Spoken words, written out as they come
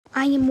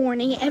I am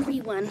warning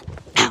everyone.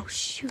 Ow,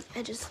 shoot,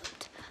 I just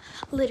slipped.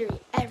 Literally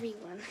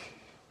everyone.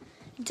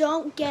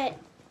 Don't get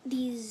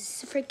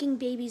these freaking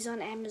babies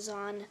on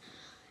Amazon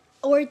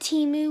or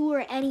Temu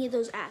or any of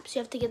those apps. You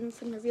have to get them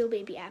from the Real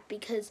Baby app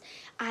because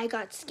I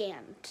got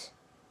scammed.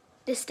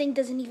 This thing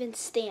doesn't even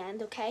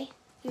stand, okay?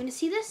 You want to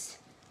see this?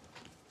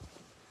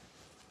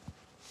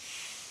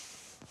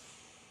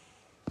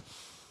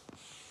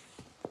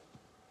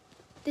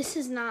 This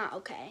is not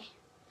okay.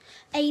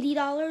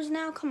 $80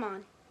 now? Come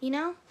on, you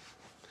know?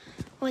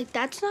 Like,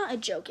 that's not a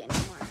joke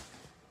anymore.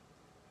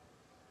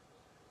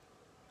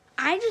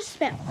 I just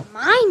spent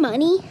my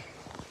money,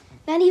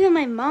 not even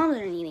my mom's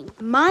or anything,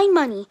 my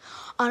money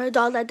on a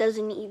doll that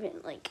doesn't even,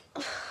 like,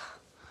 ugh.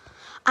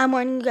 I'm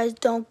warning you guys,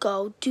 don't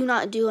go. Do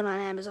not do it on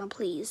Amazon,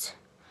 please.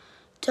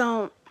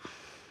 Don't.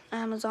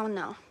 Amazon,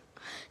 no.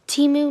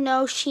 Temu,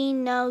 no. Shein,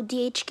 no.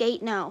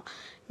 DHgate, no.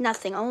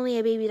 Nothing. Only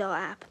a baby doll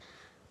app.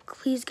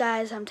 Please,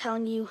 guys, I'm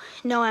telling you,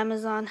 no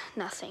Amazon,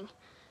 nothing.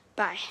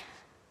 Bye.